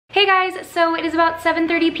Hey guys, so it is about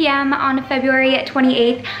 7:30 p.m. on February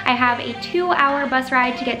 28th. I have a 2-hour bus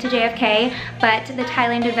ride to get to JFK, but the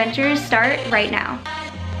Thailand adventures start right now.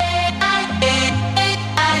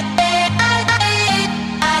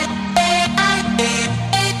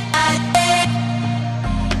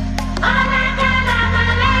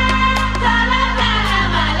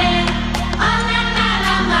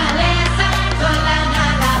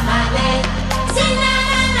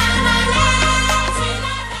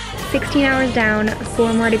 "16 hours down,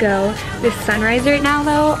 4 more to go." This sunrise right now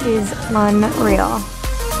though is unreal.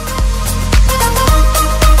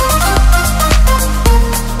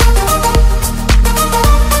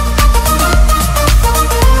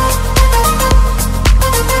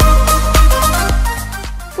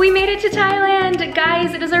 We made it to Thailand!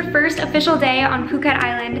 Guys, it is our first official day on Phuket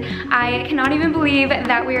Island. I cannot even believe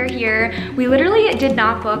that we are here. We literally did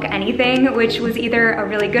not book anything, which was either a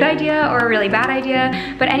really good idea or a really bad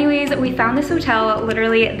idea. But anyways, we found this hotel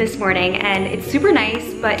literally this morning and it's super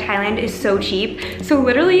nice, but Thailand is so cheap. So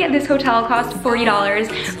literally this hotel cost $40,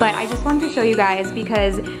 but I just wanted to show you guys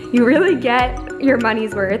because you really get your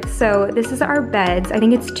money's worth. So this is our beds. I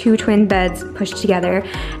think it's 2 twin beds pushed together.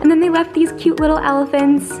 And then they left these cute little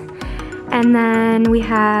elephants. And then we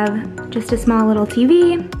have just a small little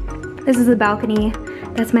TV. This is the balcony.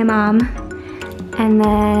 That's my mom. And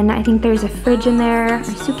then I think there's a fridge in there, our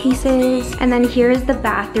suitcases. And then here's the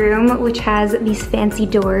bathroom, which has these fancy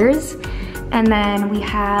doors. And then we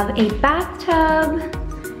have a bathtub.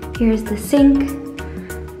 Here's the sink.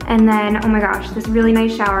 And then, oh my gosh, this really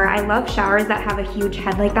nice shower. I love showers that have a huge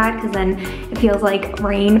head like that because then it feels like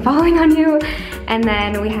rain falling on you. And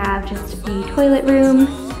then we have just the toilet room.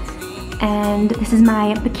 And this is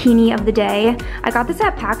my bikini of the day. I got this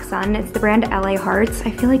at PacSun. It's the brand LA Hearts.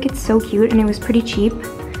 I feel like it's so cute and it was pretty cheap.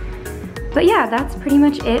 But yeah, that's pretty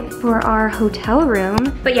much it for our hotel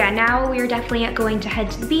room. But yeah, now we're definitely going to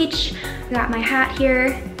head to the beach. I got my hat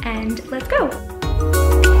here and let's go.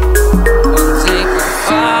 Take my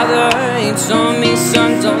father, he told me,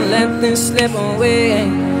 son, don't let this slip away.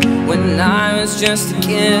 When I was just a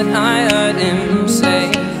kid, I heard him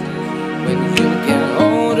say, when you get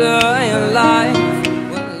older, your life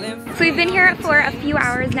will live. So we've been here for a few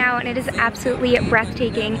hours now and it is absolutely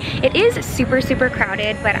breathtaking. It is super, super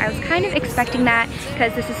crowded, but I was kind of expecting that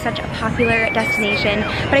because this is such a popular destination.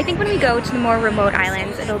 But I think when we go to the more remote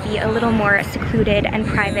islands, it'll be a little more secluded and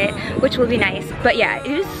private, which will be nice. But yeah,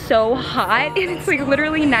 it is so hot and it's like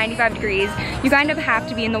literally 95 degrees. You kind of have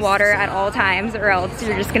to be in the water at all times or else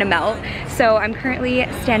you're just gonna melt. So I'm currently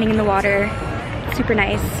standing in the water. It's super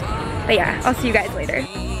nice. But yeah, I'll see you guys later.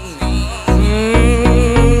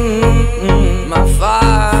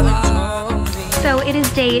 So it is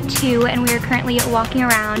day 2 and we are currently walking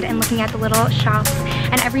around and looking at the little shops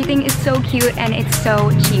and everything is so cute and it's so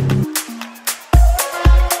cheap.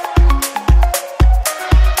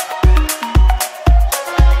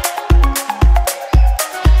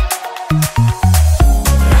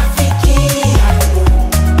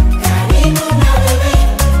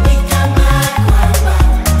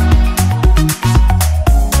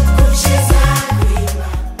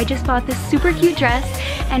 Bought this super cute dress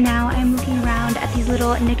and now I'm looking around at these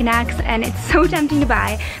little knickknacks and it's so tempting to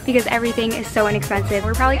buy because everything is so inexpensive.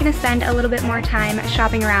 We're probably gonna spend a little bit more time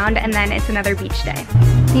shopping around and then it's another beach day.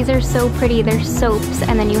 These are so pretty, they're soaps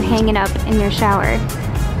and then you hang it up in your shower.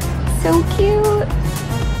 So cute.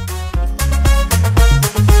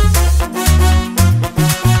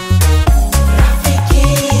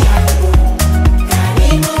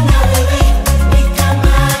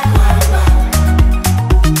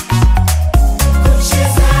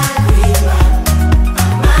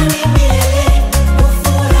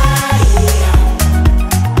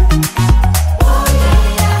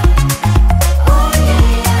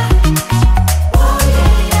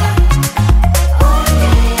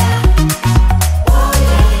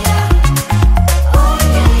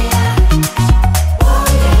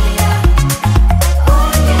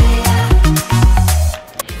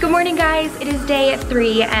 It is day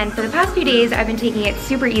 3 and for the past few days I've been taking it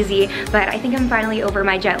super easy, but I think I'm finally over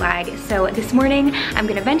my jet lag. So this morning I'm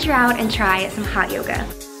gonna venture out and try some hot yoga.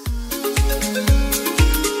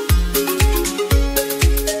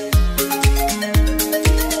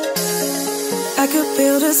 I could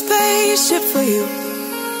build a spaceship for you,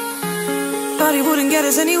 but it wouldn't get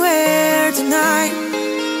us anywhere tonight.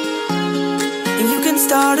 And you can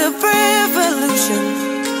start a revolution,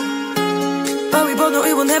 but we both know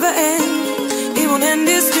it will never end. It won't end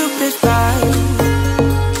this stupid fight.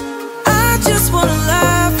 I just wanna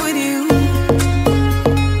laugh with you,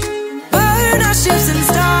 burn our ships and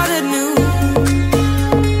start anew.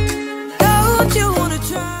 Don't you wanna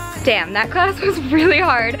try? Damn, that class was really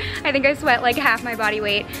hard. I think I sweat like half my body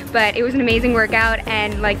weight, but it was an amazing workout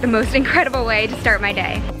and like the most incredible way to start my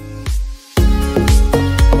day.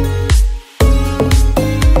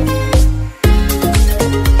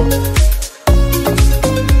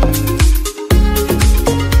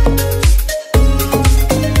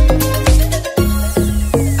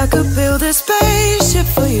 I could build a spaceship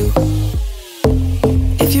for you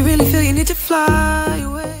if you really feel you need to fly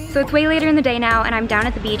away. So it's way later in the day now and I'm down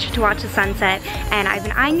at the beach to watch the sunset, and I've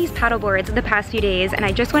been eyeing these paddle boards the past few days, and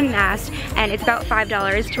I just went and asked, and it's about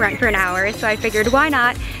 $5 to rent for an hour, so I figured why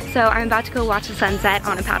not? So I'm about to go watch the sunset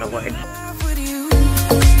on a paddleboard. With you,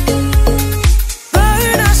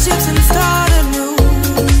 burn our ships and start anew.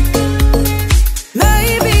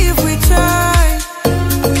 Maybe if we try.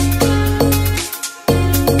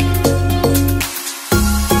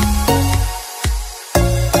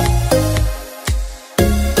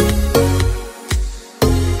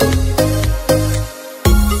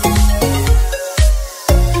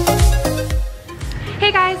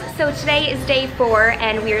 So today is day 4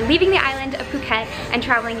 and we are leaving the island of Phuket and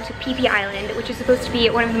traveling to Phi Phi Island, which is supposed to be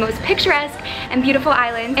one of the most picturesque and beautiful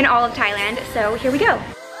islands in all of Thailand. So here we go.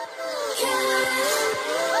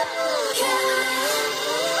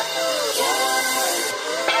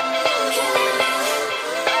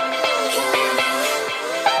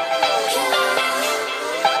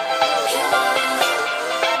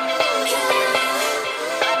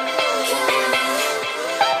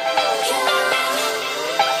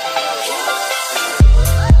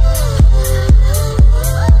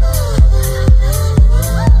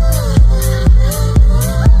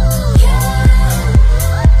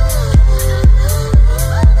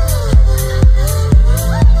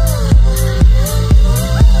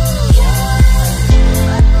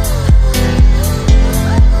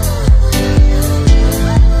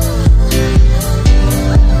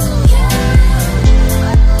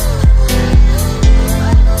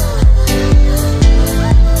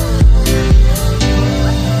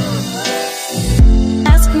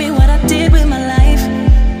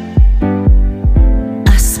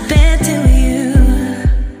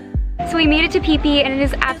 To Phi Phi, and it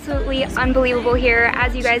is absolutely unbelievable here.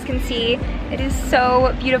 As you guys can see, it is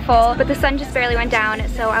so beautiful, but the sun just barely went down,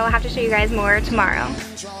 so I will have to show you guys more tomorrow.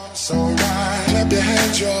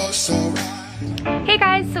 Hey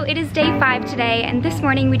guys, so it is day 5 today, and this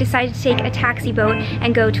morning we decided to take a taxi boat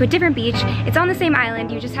and go to a different beach. It's on the same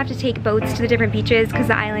island, you just have to take boats to the different beaches because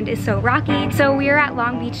the island is so rocky. So we are at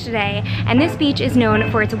Long Beach today, and this beach is known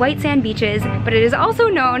for its white sand beaches, but it is also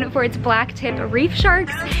known for its black tip reef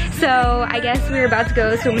sharks. So I guess we're about to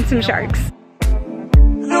go swim with some sharks.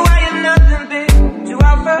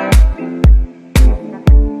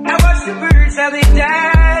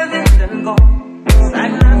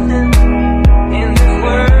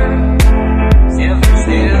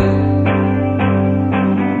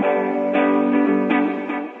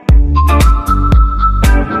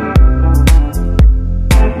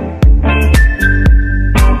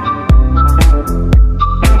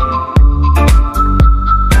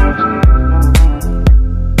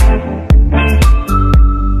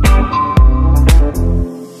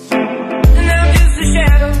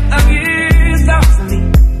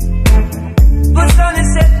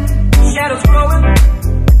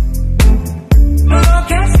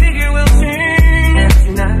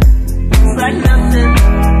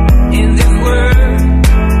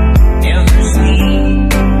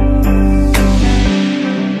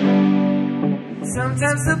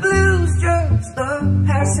 Sometimes the blues just a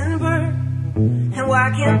passing bird, and why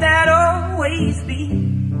can't that always be?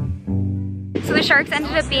 So the sharks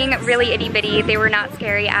ended up being really itty bitty. They were not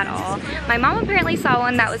scary at all. My mom apparently saw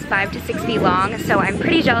one that was 5 to 6 feet long, so I'm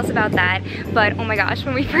pretty jealous about that. But oh my gosh,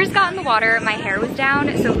 when we first got in the water, my hair was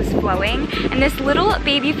down, so it was flowing, and this little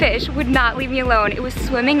baby fish would not leave me alone. It was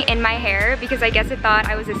swimming in my hair because I guess it thought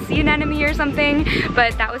I was a sea anemone or something,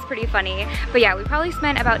 but that was pretty funny. But yeah, we probably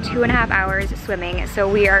spent about 2.5 hours swimming, so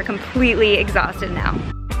we are completely exhausted now.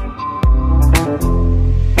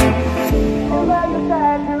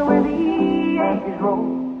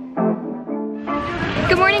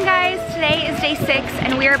 Good morning guys, today is day 6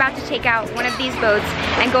 and we are about to take out one of these boats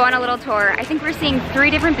and go on a little tour. I think we're seeing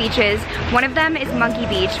 3 different beaches. One of them is Monkey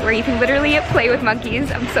Beach where you can literally play with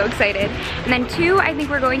monkeys. I'm so excited. And then 2, I think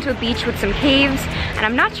we're going to a beach with some caves, and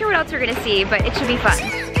I'm not sure what else we're gonna see, but it should be fun.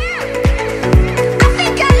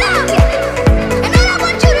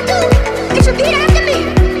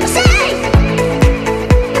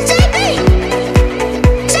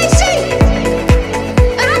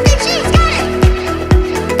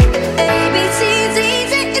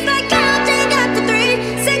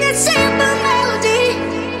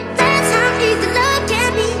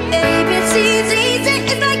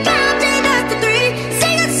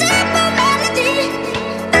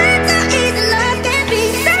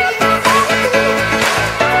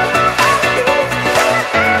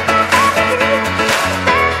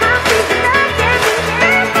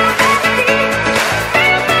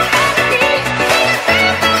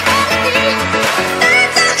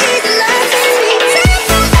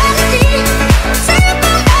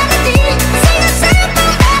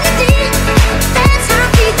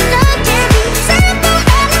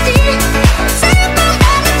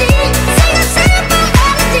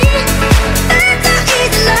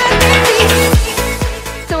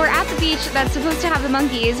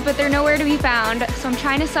 found, so I'm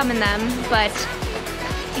trying to summon them, but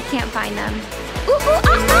I can't find them. Ooh, ooh,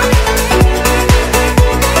 ah, ah.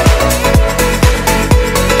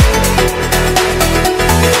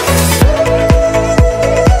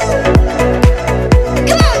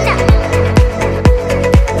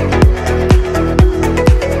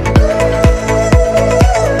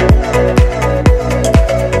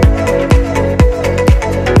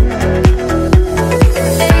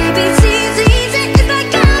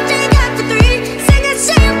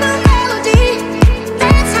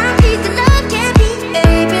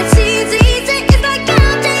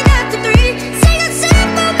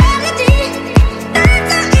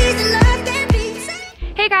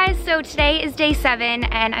 So today is day 7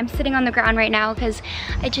 and I'm sitting on the ground right now because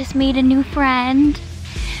I just made a new friend.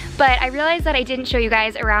 But I realized that I didn't show you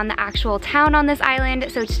guys around the actual town on this island,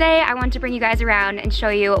 so today I want to bring you guys around and show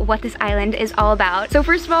you what this island is all about. So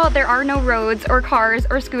first of all, there are no roads or cars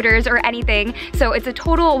or scooters or anything, so it's a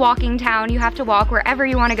total walking town. You have to walk wherever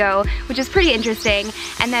you want to go, which is pretty interesting.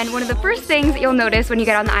 And then one of the first things you'll notice when you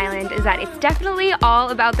get on the island is that it's definitely all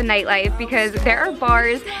about the nightlife, because there are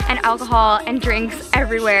bars and alcohol and drinks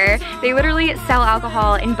everywhere. They literally sell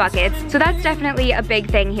alcohol in buckets, so that's definitely a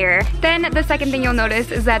big thing here. Then the second thing you'll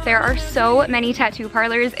notice is that there are so many tattoo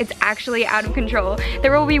parlors, it's actually out of control.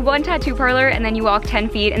 There will be one tattoo parlor and then you walk 10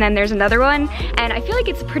 feet and then there's another one, and I feel like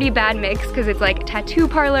it's a pretty bad mix because it's like tattoo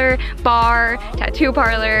parlor, bar, tattoo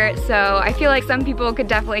parlor, so I feel like some people could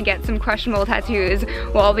definitely get some questionable tattoos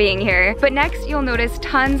while being here. But next you'll notice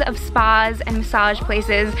tons of spas and massage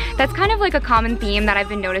places. That's kind of like a common theme that I've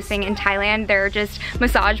been noticing in Thailand. There are just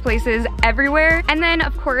massage places everywhere. And then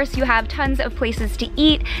of course you have tons of places to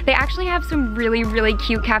eat. They actually have some really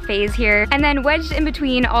cute cafes here. And then wedged in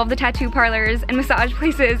between all of the tattoo parlors and massage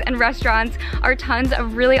places and restaurants are tons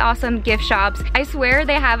of really awesome gift shops. I swear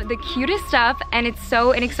they have the cutest stuff and it's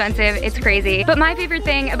so inexpensive, it's crazy. But my favorite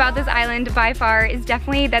thing about this island by far is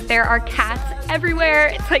definitely that there are cats everywhere.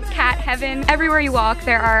 It's like cat heaven. Everywhere you walk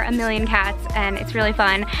there are a million cats and it's really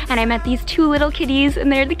fun. And I met these 2 little kitties and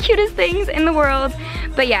they're the cutest things in the world.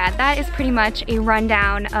 But yeah, that is pretty much a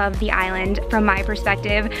rundown of the island from my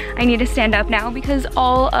perspective. I need to stand up now because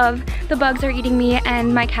all of the bugs are eating me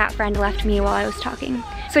and my cat friend left me while I was talking.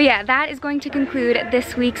 So yeah, that is going to conclude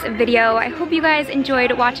this week's video. I hope you guys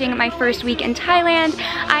enjoyed watching my first week in Thailand.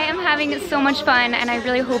 I am having so much fun and I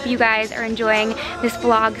really hope you guys are enjoying this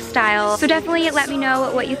vlog style. So definitely let me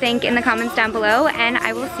know what you think in the comments down below and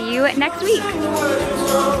I will see you next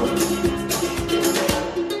week.